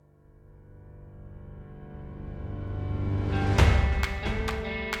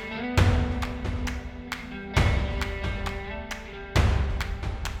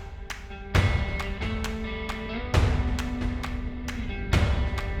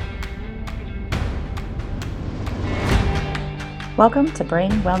Welcome to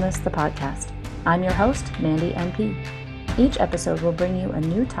Brain Wellness, the podcast. I'm your host, Mandy NP. Each episode will bring you a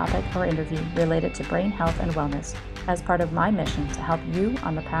new topic or interview related to brain health and wellness as part of my mission to help you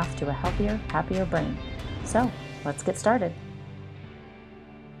on the path to a healthier, happier brain. So, let's get started.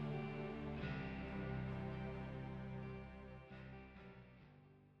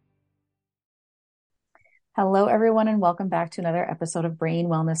 Hello, everyone, and welcome back to another episode of Brain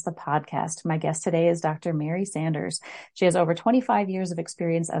Wellness, the podcast. My guest today is Dr. Mary Sanders. She has over 25 years of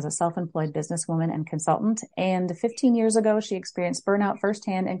experience as a self-employed businesswoman and consultant, and 15 years ago, she experienced burnout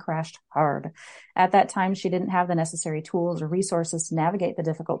firsthand and crashed hard. At that time, she didn't have the necessary tools or resources to navigate the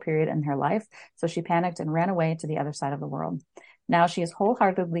difficult period in her life, so she panicked and ran away to the other side of the world. Now she is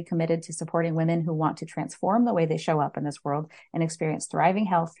wholeheartedly committed to supporting women who want to transform the way they show up in this world and experience thriving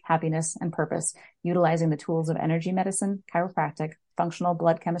health, happiness, and purpose, utilizing the tools of energy medicine, chiropractic, functional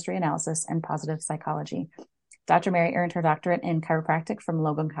blood chemistry analysis, and positive psychology. Dr. Mary earned her doctorate in chiropractic from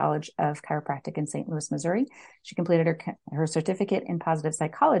Logan College of Chiropractic in St. Louis, Missouri. She completed her certificate in positive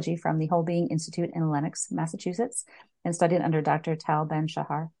psychology from the Whole Being Institute in Lenox, Massachusetts, and studied under Dr. Tal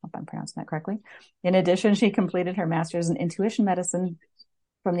Ben-Shahar. Hope I'm pronouncing that correctly. In addition, she completed her master's in intuition medicine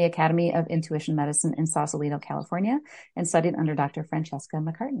from the Academy of Intuition Medicine in Sausalito, California, and studied under Dr. Francesca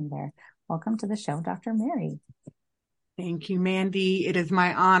McCartney there. Welcome to the show, Dr. Mary. Thank you, Mandy. It is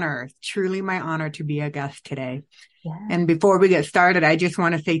my honor, truly my honor to be a guest today. Yeah. And before we get started, I just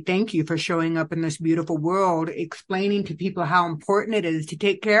want to say thank you for showing up in this beautiful world, explaining to people how important it is to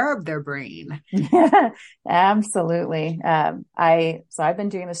take care of their brain. Yeah, absolutely. I've been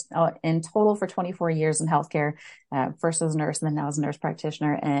doing this in total for 24 years in healthcare, first as a nurse and then now as a nurse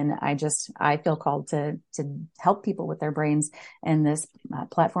practitioner. And I feel called to help people with their brains. And this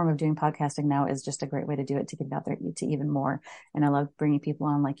platform of doing podcasting now is just a great way to do it, to get it out there to even more. And I love bringing people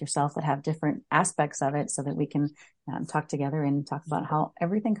on like yourself that have different aspects of it so that we can talk together and talk about how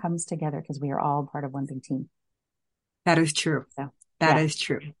everything comes together because we are all part of one big team. That is true. So that is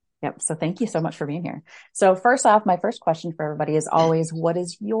true. Yep. So thank you so much for being here. So first off, my first question for everybody is always, what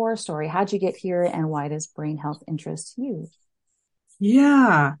is your story? How'd you get here and why does brain health interest you?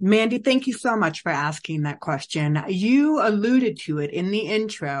 Yeah, Mandy, thank you so much for asking that question. You alluded to it in the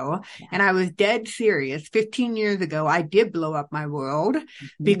intro, and I was dead serious. 15 years ago, I did blow up my world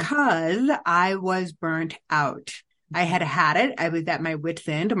because I was burnt out. I had it. I was at my wit's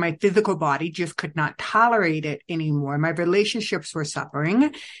end. My physical body just could not tolerate it anymore. My relationships were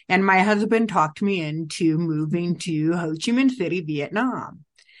suffering, and my husband talked me into moving to Ho Chi Minh City, Vietnam.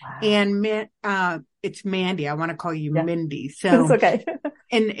 Wow. And it's Mandy. I want to call you Mindy. So it's okay.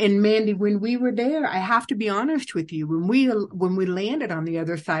 and Mandy, when we were there, I have to be honest with you. When we landed on the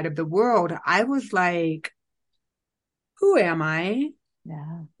other side of the world, I was like, who am I?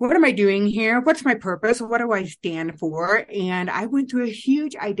 Yeah. What am I doing here? What's my purpose? What do I stand for? And I went through a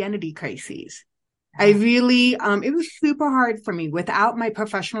huge identity crisis. I really, it was super hard for me without my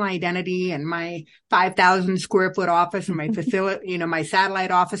professional identity and my 5,000 square foot office and my facility, my satellite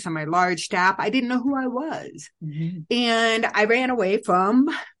office and my large staff. I didn't know who I was. Mm-hmm. And I ran away from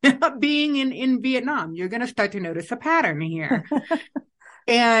being in Vietnam. You're going to start to notice a pattern here.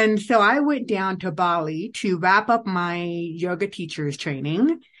 And so I went down to Bali to wrap up my yoga teacher's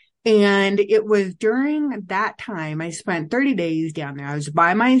training. And it was during that time I spent 30 days down there. I was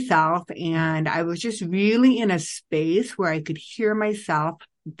by myself and I was just really in a space where I could hear myself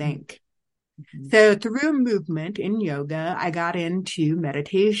think. Mm-hmm. So through movement in yoga, I got into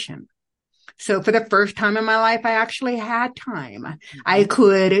meditation. So for the first time in my life, I actually had time. Mm-hmm. I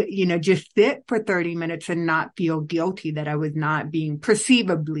could, just sit for 30 minutes and not feel guilty that I was not being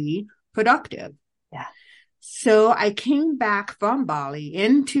perceivably productive. Yeah. So I came back from Bali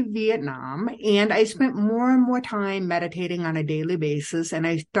into Vietnam and I spent more and more time meditating on a daily basis. And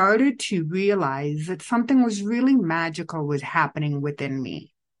I started to realize that something was really magical was happening within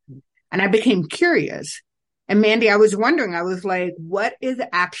me. And I became curious. And Mandy, I was wondering, I was like, what is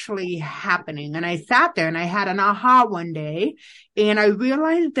actually happening? And I sat there and I had an aha one day and I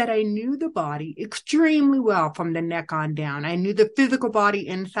realized that I knew the body extremely well from the neck on down. I knew the physical body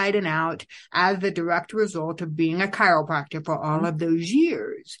inside and out as the direct result of being a chiropractor for all of those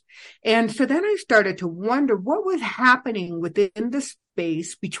years. And so then I started to wonder what was happening within the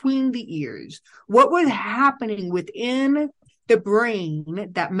space between the ears, what was happening within the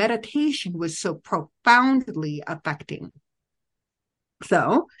brain that meditation was so profoundly affecting.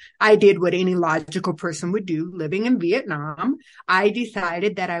 So I did what any logical person would do living in Vietnam. I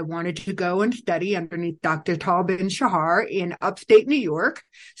decided that I wanted to go and study underneath Dr. Tal Ben-Shahar in upstate New York.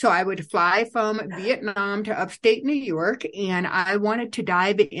 So I would fly from Vietnam to upstate New York, and I wanted to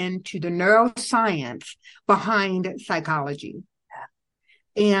dive into the neuroscience behind psychology.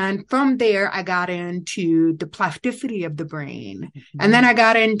 And from there, I got into the plasticity of the brain. And then Mhm. I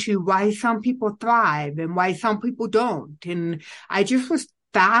got into why some people thrive and why some people don't. And I just was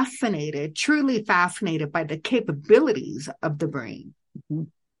fascinated, truly fascinated by the capabilities of the brain. Mhm.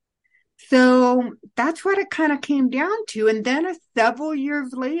 So that's what it kind of came down to. And then several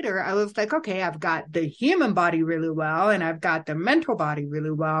years later, I was like, okay, I've got the human body really well, and I've got the mental body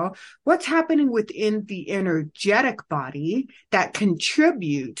really well. What's happening within the energetic body that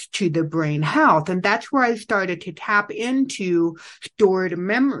contributes to the brain health? And that's where I started to tap into stored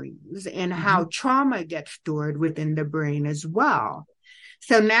memories and how Mhm. trauma gets stored within the brain as well.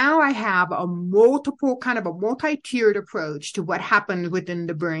 So now I have a multi-tiered approach to what happens within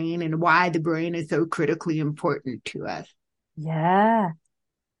the brain and why the brain is so critically important to us. Yeah.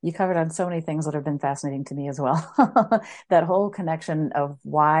 You covered on so many things that have been fascinating to me as well. That whole connection of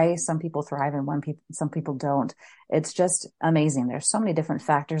why some people thrive and some people don't. It's just amazing. There's so many different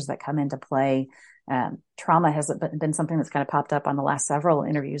factors that come into play. Trauma has been something that's kind of popped up on the last several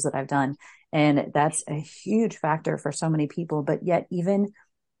interviews that I've done. And that's a huge factor for so many people. But yet, even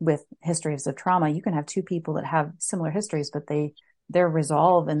with histories of trauma, you can have two people that have similar histories, but their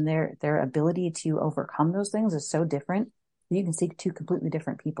resolve and their ability to overcome those things is so different. You can see two completely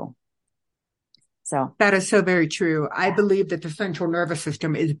different people. So, That is so very true. I yeah, believe that the central nervous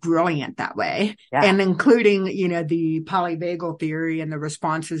system is brilliant that way. yeah. And including, the polyvagal theory and the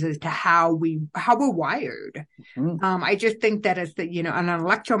responses as to how we're wired. Mhm. I just think that it's an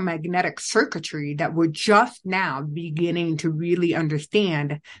electromagnetic circuitry that we're just now beginning to really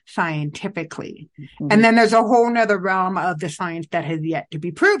understand scientifically. And Mhm. then there's a whole nother realm of the science that has yet to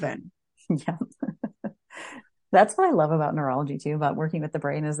be proven. Yeah. That's what I love about neurology too, about working with the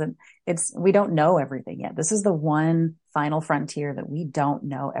brain is that we don't know everything yet. This is the one final frontier that we don't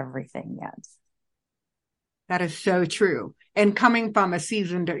know everything yet. That is so true. And coming from a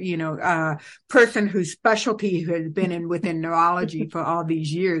seasoned, person whose specialty has been within neurology for all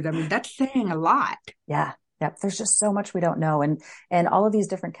these years, I mean, that's saying a lot. Yeah. Yep. There's just so much we don't know. And all of these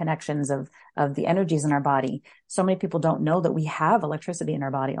different connections of the energies in our body. So many people don't know that we have electricity in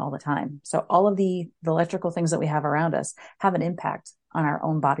our body all the time. So all of the electrical things that we have around us have an impact on our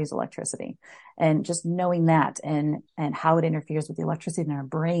own body's electricity. And just knowing that and how it interferes with the electricity in our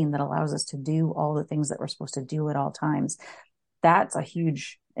brain that allows us to do all the things that we're supposed to do at all times. That's a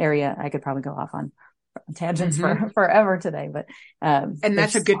huge area I could probably go off on tangents Mm-hmm. for forever today, but And that's a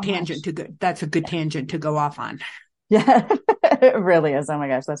there's so good much. tangent to go off on. Yeah, it really is. Oh my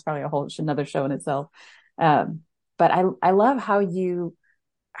gosh, that's probably a whole another show in itself. But I love how you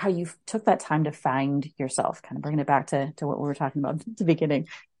took that time to find yourself, kind of bringing it back to what we were talking about at the beginning,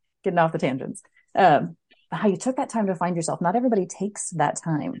 getting off the tangents. How you took that time to find yourself. Not everybody takes that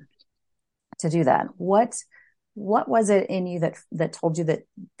time to do that. What was it in you that told you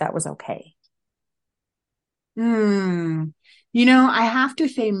that was okay? Hmm. I have to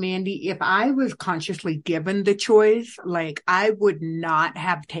say, Mandy, if I was consciously given the choice, like I would not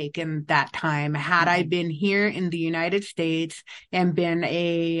have taken that time had I Mhm. been here in the United States and been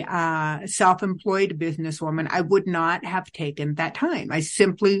a self-employed businesswoman. I would not have taken that time. I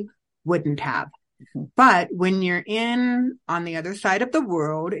simply wouldn't have. Mhm. But when you're on the other side of the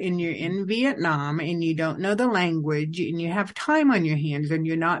world and you're in Vietnam and you don't know the language and you have time on your hands and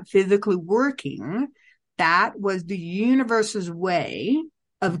you're not physically working, that was the universe's way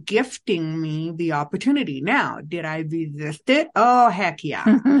of gifting me the opportunity. Now, did I resist it? Oh, heck yeah.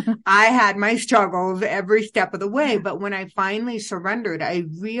 I had my struggles every step of the way, but when I finally surrendered, I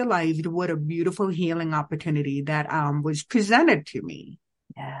realized what a beautiful healing opportunity that was presented to me.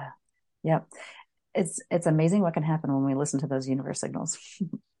 Yeah. Yep. It's amazing what can happen when we listen to those universe signals.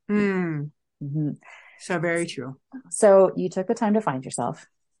 Mm, Mhm. so very true. So you took the time to find yourself.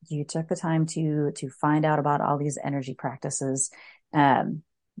 You took the time to find out about all these energy practices. Um,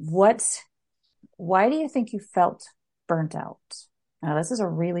 what, why do you think you felt burnt out? Now, this is a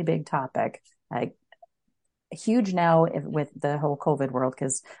really big topic, like huge now with the whole COVID world,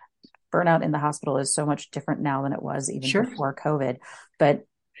 because burnout in the hospital is so much different now than it was even Sure. before COVID. But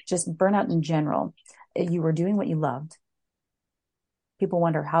just burnout in general, you were doing what you loved. People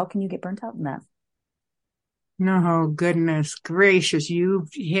wonder, how can you get burnt out in that? No, goodness gracious, you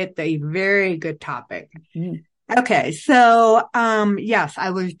hit a very good topic. Mm. Okay, so yes, I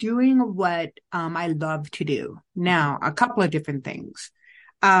was doing what I love to do. Now, a couple of different things.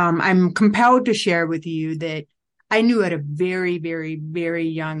 I'm compelled to share with you that I knew at a very, very, very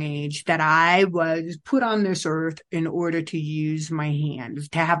young age that I was put on this earth in order to use my hands,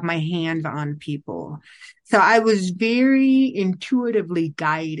 to have my hands on people. So I was very intuitively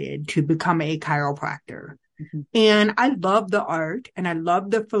guided to become a chiropractor. Mm-hmm. And I love the art and I love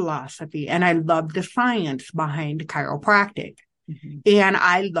the philosophy and I love the science behind chiropractic. Mm-hmm. And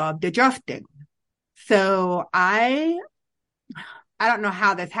I loved adjusting. So I don't know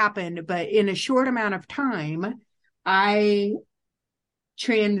how this happened, but in a short amount of time, I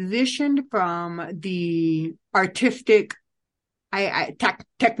transitioned from the artistic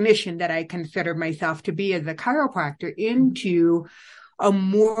technician that I consider myself to be as a chiropractor into a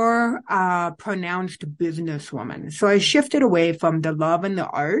more pronounced businesswoman. So I shifted away from the love and the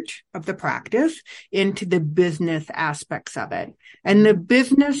art of the practice into the business aspects of it. And the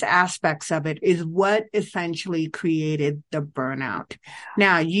business aspects of it is what essentially created the burnout.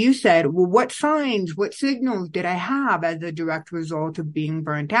 Now, you said, well, what signs, what signals did I have as a direct result of being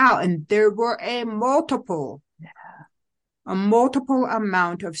burnt out? And there were a multiple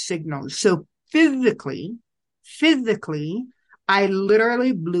amount of signals. So physically, I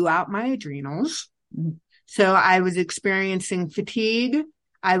literally blew out my adrenals. So I was experiencing fatigue.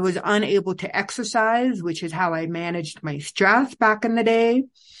 I was unable to exercise, which is how I managed my stress back in the day.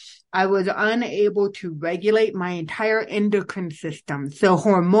 I was unable to regulate my entire endocrine system. So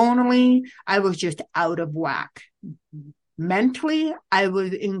hormonally, I was just out of whack. Mentally, I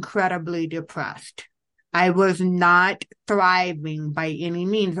was incredibly depressed. I was not thriving by any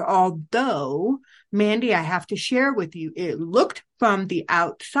means, although, Mandy, I have to share with you, it looked from the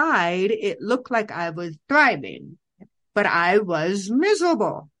outside, it looked like I was thriving, but I was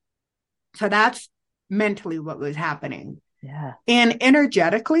miserable. So that's mentally what was happening. Yeah. And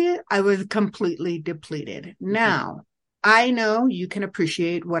energetically, I was completely depleted. Now, I know you can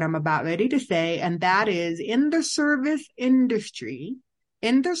appreciate what I'm about ready to say, and that is in the service industry,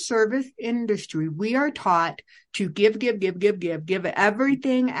 we are taught to give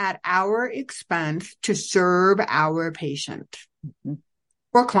everything at our expense to serve our patients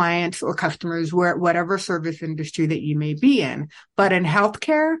or clients or customers, whatever service industry that you may be in. But in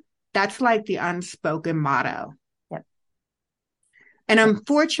healthcare, that's like the unspoken motto. Yep. And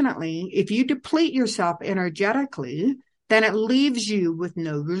unfortunately, if you deplete yourself energetically, then it leaves you with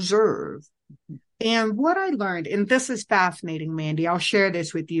no reserve. And what I learned, and this is fascinating, Mandy, I'll share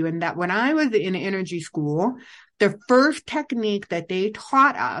this with you, and that when I was in energy school, the first technique that they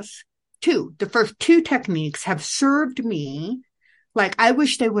taught us, the first two techniques have served me like I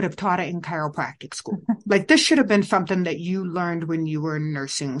wish they would have taught it in chiropractic school. Like this should have been something that you learned when you were in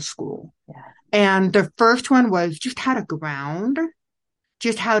nursing school. Yeah. And the first one was just how to ground,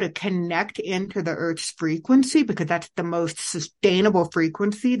 just how to connect into the earth's frequency, because that's the most sustainable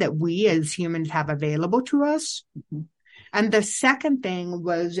frequency that we as humans have available to us. Mm-hmm. And the second thing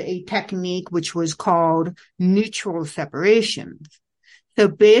was a technique which was called neutral separations. So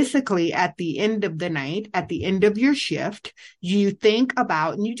basically at the end of the night, at the end of your shift, you think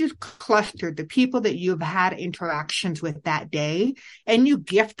about and you just cluster the people that you've had interactions with that day, and you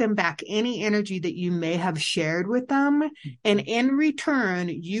gift them back any energy that you may have shared with them. And in return,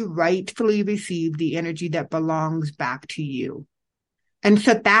 you rightfully receive the energy that belongs back to you. And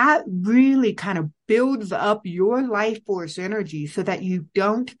so that really kind of builds up your life force energy so that you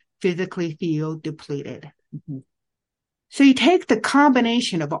don't physically feel depleted. Mm-hmm. So you take the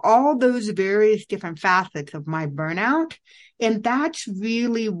combination of all those various different facets of my burnout, and that's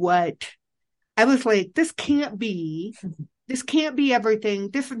really what I was like, this can't be everything.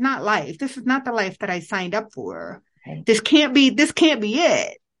 This is not life. This is not the life that I signed up for. Right. This can't be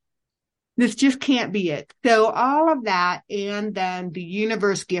it. This just can't be it. So all of that, and then the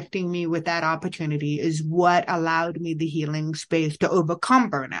universe gifting me with that opportunity is what allowed me the healing space to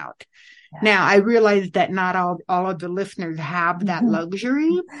overcome burnout. Yeah. Now, I realize that not all of the listeners have that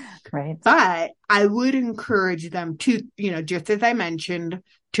luxury, right? But I would encourage them to, just as I mentioned,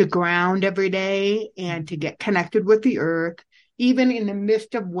 to ground every day and to get connected with the earth, even in the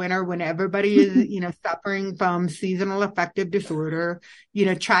midst of winter when everybody is, suffering from seasonal affective disorder,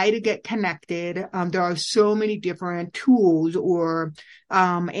 try to get connected. There are so many different tools or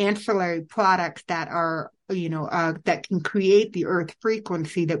ancillary products that are that can create the earth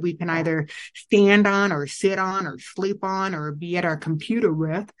frequency that we can either stand on or sit on or sleep on or be at our computer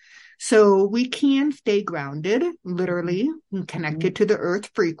with. So we can stay grounded, literally, and connected to the earth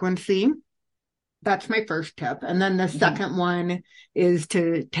frequency. That's my first tip. And then the second one is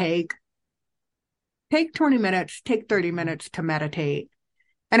to take 20 minutes, take 30 minutes to meditate.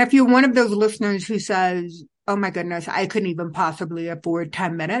 And if you're one of those listeners who says, oh my goodness, I couldn't even possibly afford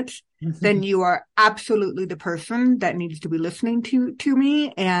 10 minutes, then you are absolutely the person that needs to be listening to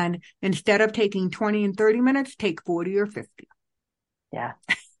me. And instead of taking 20 and 30 minutes, take 40 or 50. Yeah.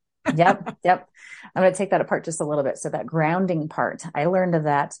 Yep. Yep. I'm going to take that apart just a little bit. So that grounding part, I learned of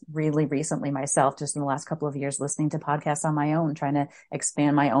that really recently myself, just in the last couple of years, listening to podcasts on my own, trying to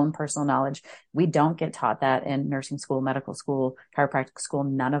expand my own personal knowledge. We don't get taught that in nursing school, medical school, chiropractic school,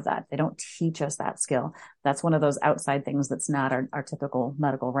 none of that. They don't teach us that skill. That's one of those outside things that's not our typical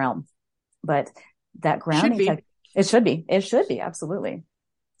medical realm. But that Should grounding be. tech, it should be. It should be. Absolutely.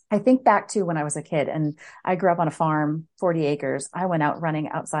 I think back to when I was a kid and I grew up on a farm, 40 acres. I went out running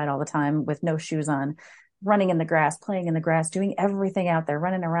outside all the time with no shoes on, running in the grass, playing in the grass, doing everything out there,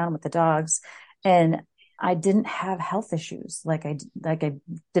 running around with the dogs. And I didn't have health issues like I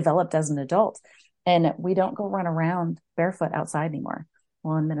developed as an adult. And we don't go run around barefoot outside anymore.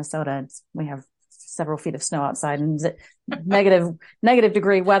 Well, in Minnesota, we have several feet of snow outside and negative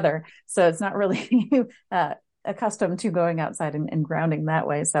degree weather. So it's not really accustomed to going outside and grounding that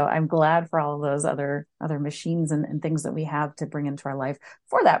way. So I'm glad for all of those other machines and things that we have to bring into our life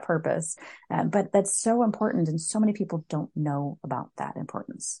for that purpose. But that's so important. And so many people don't know about that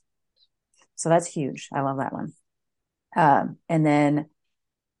importance. So that's huge. I love that one. And then,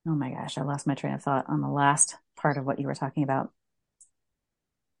 oh my gosh, I lost my train of thought on the last part of what you were talking about.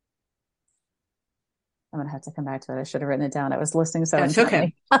 I'm going to have to come back to it. I should have written it down. I was listening so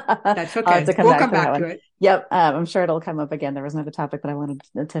intently. That's okay. I'll have to come We'll back come to that back one. to it. Yep. I'm sure it'll come up again. There was another topic that I wanted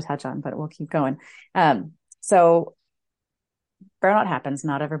to touch on, but we'll keep going. So burnout happens.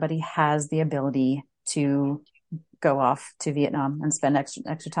 Not everybody has the ability to go off to Vietnam and spend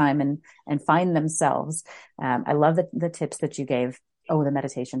extra time and find themselves. I love the tips that you gave. Oh, the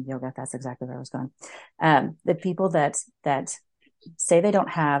meditation, yoga. That's exactly where I was going. The people that say they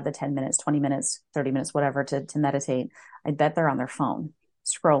don't have the 10 minutes, 20 minutes, 30 minutes, whatever to meditate, I bet they're on their phone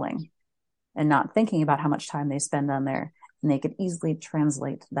scrolling and not thinking about how much time they spend on there. And they could easily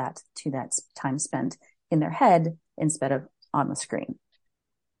translate that to that time spent in their head instead of on the screen.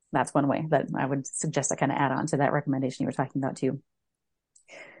 That's one way that I would suggest I kind of add on to that recommendation you were talking about too.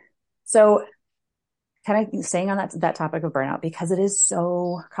 So kind of staying on that topic of burnout, because it is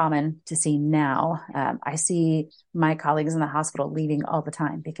so common to see now. I see my colleagues in the hospital leaving all the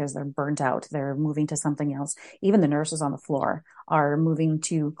time because they're burnt out. They're moving to something else. Even the nurses on the floor are moving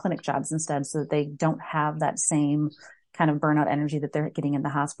to clinic jobs instead so that they don't have that same kind of burnout energy that they're getting in the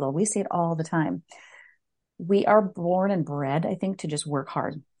hospital. We see it all the time. We are born and bred, I think, to just work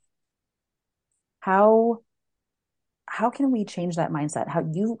hard. How can we change that mindset? How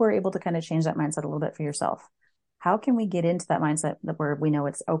you were able to kind of change that mindset a little bit for yourself. How can we get into that mindset where we know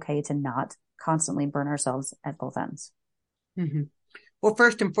it's okay to not constantly burn ourselves at both ends? Mm-hmm. Well,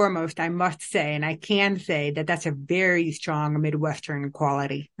 first and foremost, I must say, and I can say that that's a very strong Midwestern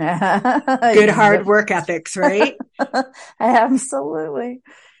quality. Good hard work ethics, right? Absolutely.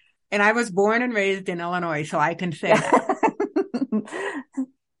 And I was born and raised in Illinois, so I can say that.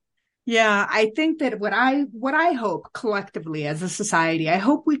 Yeah, I think that what I hope collectively as a society, I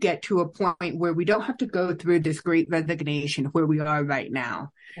hope we get to a point where we don't have to go through this great resignation where we are right now.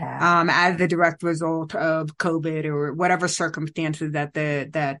 Yeah. As the direct result of COVID or whatever circumstances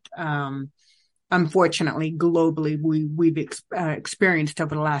that unfortunately globally we've experienced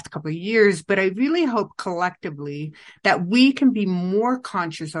over the last couple of years. But I really hope collectively that we can be more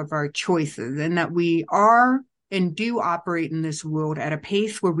conscious of our choices and that we are and do operate in this world at a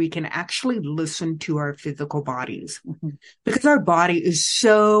pace where we can actually listen to our physical bodies. Mm-hmm. Because our body is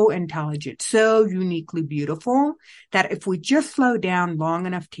so intelligent, so uniquely beautiful that if we just slow down long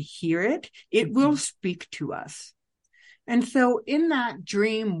enough to hear it, it will speak to us. And so in that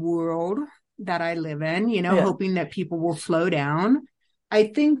dream world that I live in, hoping that people will slow down, I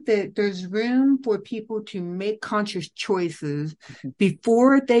think that there's room for people to make conscious choices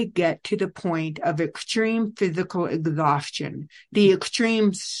before they get to the point of extreme physical exhaustion, the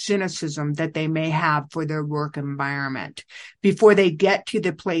extreme cynicism that they may have for their work environment, before they get to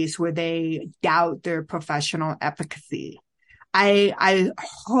the place where they doubt their professional efficacy. I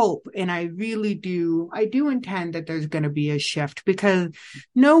hope, and I really do, I do intend that there's going to be a shift because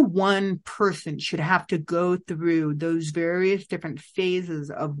no one person should have to go through those various different phases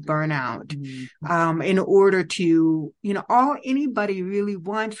of burnout, in order to, all anybody really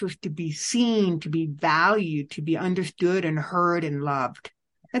wants is to be seen, to be valued, to be understood and heard and loved.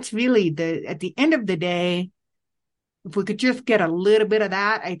 That's really at the end of the day, if we could just get a little bit of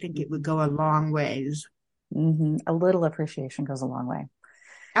that, I think it would go a long ways. Mm-hmm. A little appreciation goes a long way.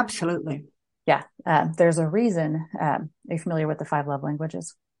 Absolutely. Yeah. There's a reason. Are you familiar with the 5 love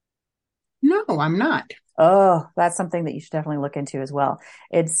languages? No, I'm not. Oh, that's something that you should definitely look into as well.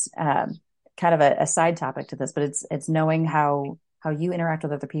 It's kind of a side topic to this, but it's knowing how you interact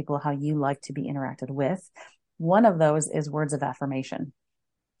with other people, how you like to be interacted with. One of those is words of affirmation.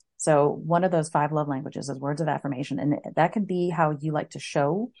 So one of those 5 love languages is words of affirmation. And that can be how you like to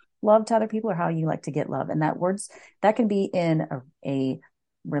show love to other people or how you like to get love. And that can be in a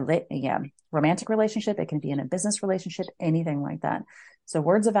romantic relationship. It can be in a business relationship, anything like that. So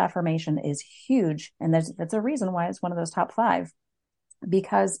words of affirmation is huge. And that's a reason why it's one of those top 5,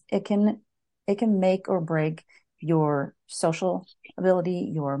 because it can make or break your social ability,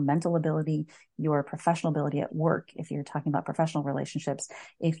 your mental ability, your professional ability at work. If you're talking about professional relationships,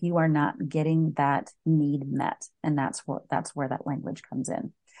 if you are not getting that need met, and that's where that language comes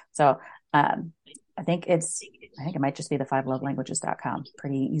in. So, I think it might just be the 5lovelanguages.com.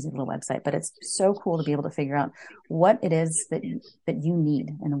 Pretty easy little website, but it's so cool to be able to figure out what it is that you need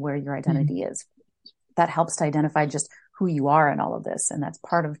and where your identity is. That helps to identify just who you are in all of this. And that's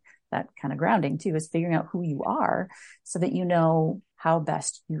part of that kind of grounding too, is figuring out who you are so that you know how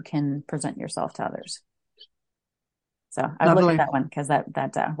best you can present yourself to others. So I would look at that one, because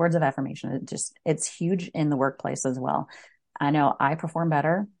that words of affirmation, it's huge in the workplace as well. I know I perform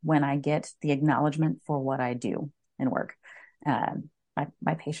better when I get the acknowledgement for what I do in work.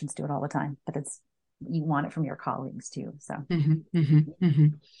 My patients do it all the time, but you want it from your colleagues too. So,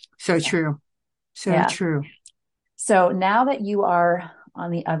 So true. So true. So now that you are on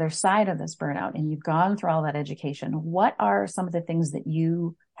the other side of this burnout and you've gone through all that education, what are some of the things that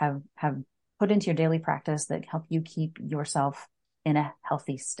you have put into your daily practice that help you keep yourself in a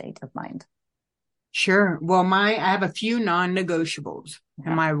healthy state of mind? Sure. Well, I have a few non-negotiables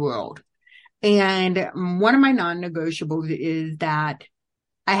in my world. And one of my non-negotiables is that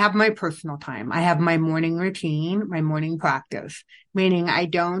I have my personal time. I have my morning routine, my morning practice, meaning I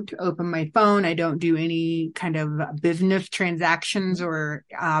don't open my phone. I don't do any kind of business transactions or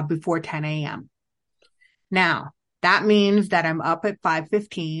before 10 a.m. Now, that means that I'm up at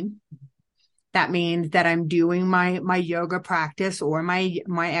 5:15. That means that I'm doing my yoga practice or my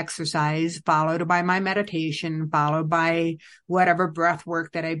exercise, followed by my meditation, followed by whatever breath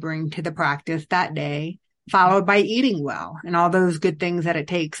work that I bring to the practice that day, followed by eating well and all those good things that it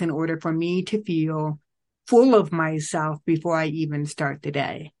takes in order for me to feel full of myself before I even start the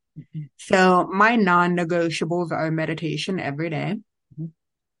day. So my non-negotiables are meditation every day.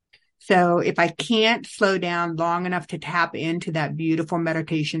 So if I can't slow down long enough to tap into that beautiful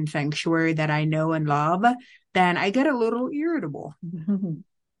meditation sanctuary that I know and love, then I get a little irritable.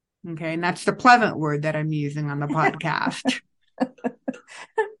 Okay. And that's the pleasant word that I'm using on the podcast.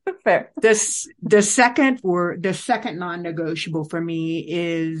 Fair. The second non-negotiable for me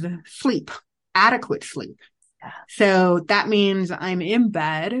is sleep, adequate sleep. So that means I'm in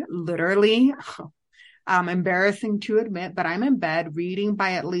bed, literally. Embarrassing to admit, but I'm in bed reading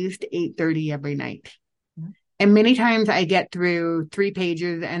by at least 8:30 every night. And many times I get through 3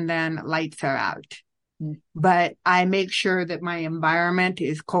 pages and then lights are out. But I make sure that my environment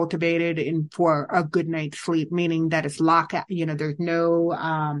is cultivated for a good night's sleep, meaning that it's locked. There's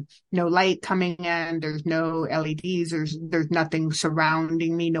no light coming in. There's no LEDs. There's nothing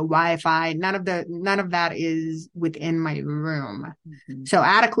surrounding me. No Wi-Fi. None of that is within my room. So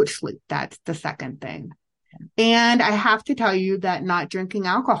adequate sleep. That's the second thing. And I have to tell you that not drinking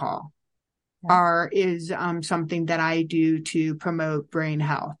alcohol is something that I do to promote brain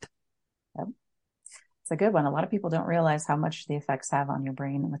health. A good one. A lot of people don't realize how much the effects have on your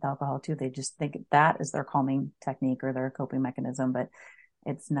brain with alcohol too. They just think that is their calming technique or their coping mechanism, but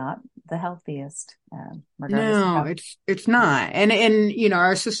it's not the healthiest. No, it's not. And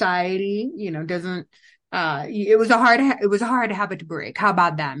our society, doesn't. It was a hard habit to break. How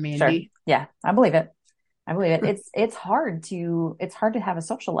about that, Mandy? Sure. Yeah, I believe it. It's hard to have a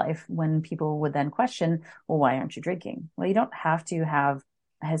social life when people would then question, well, why aren't you drinking? Well, you don't have to have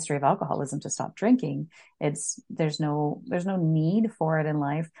a history of alcoholism to stop drinking. There's no need for it in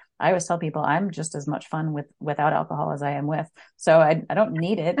life. I always tell people I'm just as much fun without alcohol as I am with. So I don't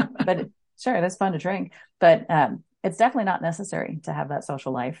need it, but sure, it is fun to drink, but it's definitely not necessary to have that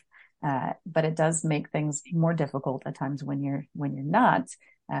social life. But it does make things more difficult at times when you're not,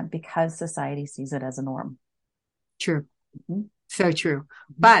 because society sees it as a norm. True. So true.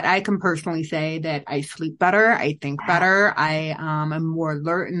 But I can personally say that I sleep better. I think better. I am more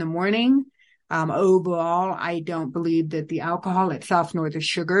alert in the morning. Overall, I don't believe that the alcohol itself nor the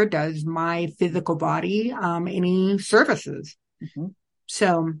sugar does my physical body any services.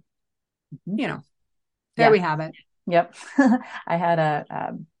 So, there we have it. Yep. I had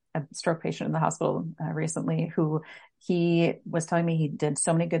a stroke patient in the hospital recently who he was telling me he did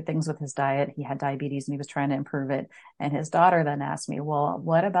so many good things with his diet. He had diabetes and he was trying to improve it. And his daughter then asked me, well,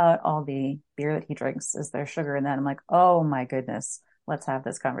 what about all the beer that he drinks? Is there sugar in that? I'm like, oh my goodness, let's have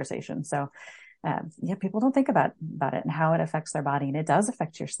this conversation. So people don't think about it and how it affects their body, and it does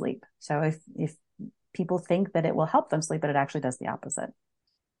affect your sleep. So if people think that it will help them sleep, but it actually does the opposite.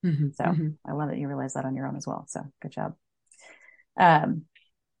 Mm-hmm, So mm-hmm. I love that you realize that on your own as well. So good job. Um,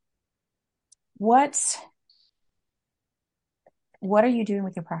 what are you doing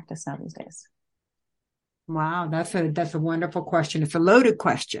with your practice now these days? Wow, that's a wonderful question. It's a loaded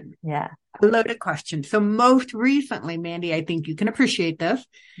question. Yeah. A loaded question. So most recently, Mandy, I think you can appreciate this,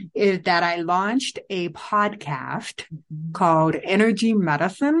 is that I launched a podcast called Energy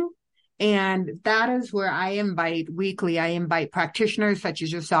Medicine. And that is where I invite practitioners such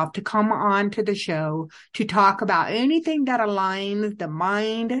as yourself to come on to the show to talk about anything that aligns the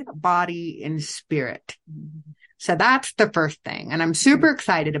mind, body, and spirit. So that's the first thing. And I'm super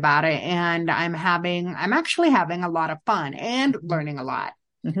excited about it. And I'm actually having a lot of fun and learning a lot.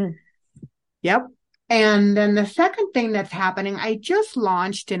 Mm-hmm. Yep. And then the second thing that's happening, I just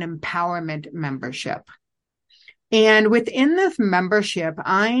launched an empowerment membership. And within this membership,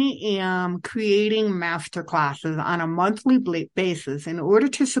 I am creating masterclasses on a monthly basis in order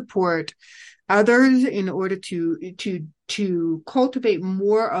to support others, in order to cultivate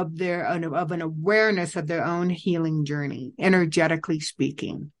more of an awareness of their own healing journey, energetically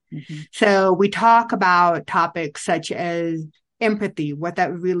speaking. Mm-hmm. So we talk about topics such as empathy, what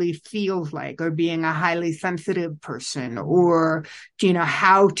that really feels like, or being a highly sensitive person, or,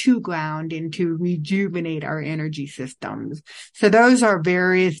 how to ground and to rejuvenate our energy systems. So those are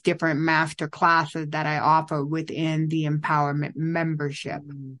various different master classes that I offer within the empowerment membership.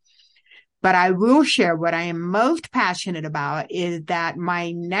 But I will share what I am most passionate about is that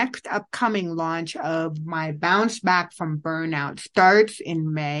my next upcoming launch of my Bounce Back from Burnout starts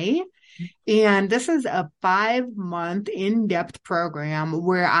in May. And this is a 5-month in-depth program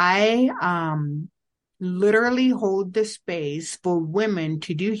where I literally hold the space for women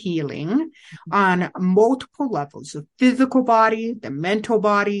to do healing on multiple levels: the physical body, the mental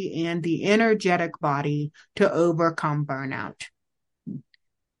body, and the energetic body to overcome burnout.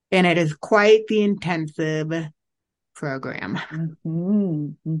 And it is quite the intensive program. Mm-hmm.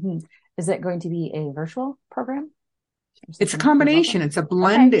 Mm-hmm. Is it going to be a virtual program? It's a combination. It's a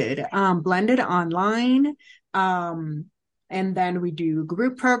blended online. And then we do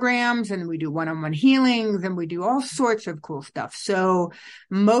group programs, and we do one-on-one healings, and we do all sorts of cool stuff. So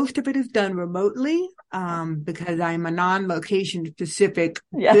most of it is done remotely, because I'm a non-location specific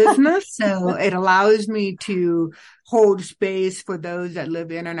business. So it allows me to hold space for those that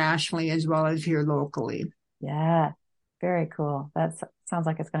live internationally as well as here locally. Yeah. Very cool. That sounds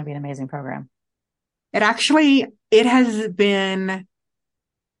like it's going to be an amazing program. It has been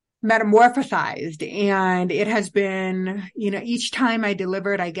metamorphosized, and it has been, each time I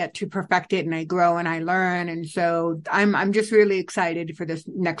deliver it, I get to perfect it, and I grow and I learn. And so I'm just really excited for this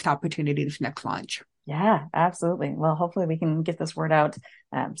next opportunity, this next launch. Yeah, absolutely. Well, hopefully we can get this word out,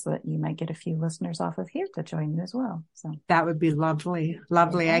 so that you might get a few listeners off of here to join you as well. So that would be lovely.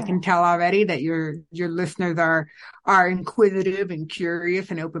 Lovely. Yeah. I can tell already that your listeners are inquisitive and curious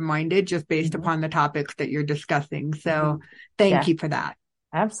and open-minded just based upon the topics that you're discussing. So thank you for that.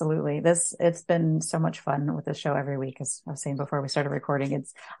 Absolutely. It's been so much fun with this show every week. As I was saying before we started recording,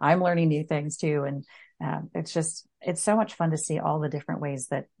 I'm learning new things too. And it's so much fun to see all the different ways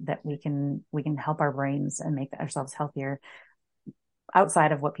that we can help our brains and make ourselves healthier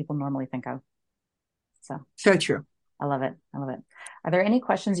outside of what people normally think of. So true. I love it. I love it. Are there any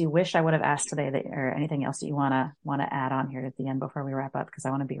questions you wish I would have asked today, or anything else that you want to add on here at the end before we wrap up? Because I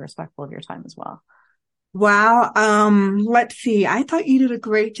want to be respectful of your time as well. Wow. Let's see. I thought you did a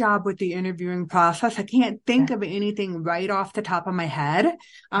great job with the interviewing process. I can't think of anything right off the top of my head.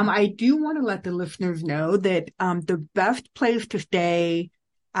 I do want to let the listeners know that, the best place to stay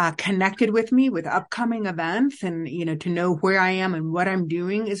connected with me with upcoming events and, to know where I am and what I'm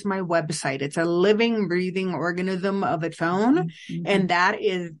doing is my website. It's a living, breathing organism of its own. Mm-hmm. And that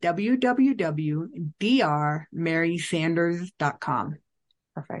is www.drmarysanders.com.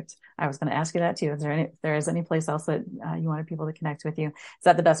 Perfect. I was going to ask you that too. Is there any place else that you wanted people to connect with you? Is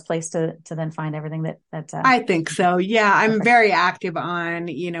that the best place to then find everything that I think so. Yeah. I'm very active on,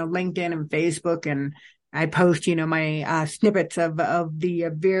 LinkedIn and Facebook, and I post, my snippets of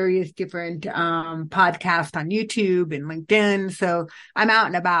the various different podcasts on YouTube and LinkedIn. So I'm out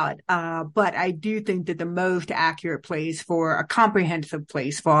and about. But I do think that the most accurate place, for a comprehensive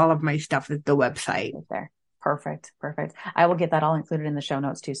place for all of my stuff, is the website. Right there. Perfect. I will get that all included in the show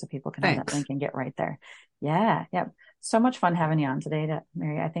notes too, so people can have that link and get right there. Yeah. Yep. So much fun having you on today,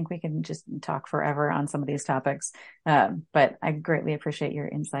 Mary. I think we can just talk forever on some of these topics. But I greatly appreciate your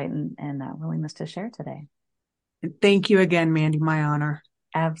insight and willingness to share today. Thank you again, Mandy. My honor.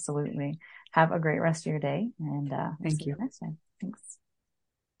 Absolutely. Have a great rest of your day, and we'll Thank see you. you next time. Thanks.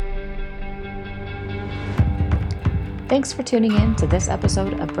 Thanks for tuning in to this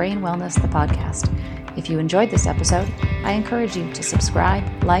episode of Brain Wellness, the podcast. If you enjoyed this episode, I encourage you to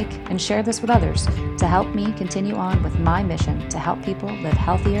subscribe, like, and share this with others to help me continue on with my mission to help people live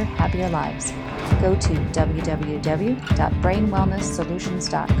healthier, happier lives. Go to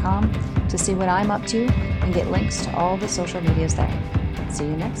www.brainwellnesssolutions.com to see what I'm up to and get links to all the social medias there. See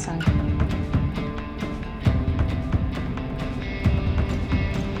you next time.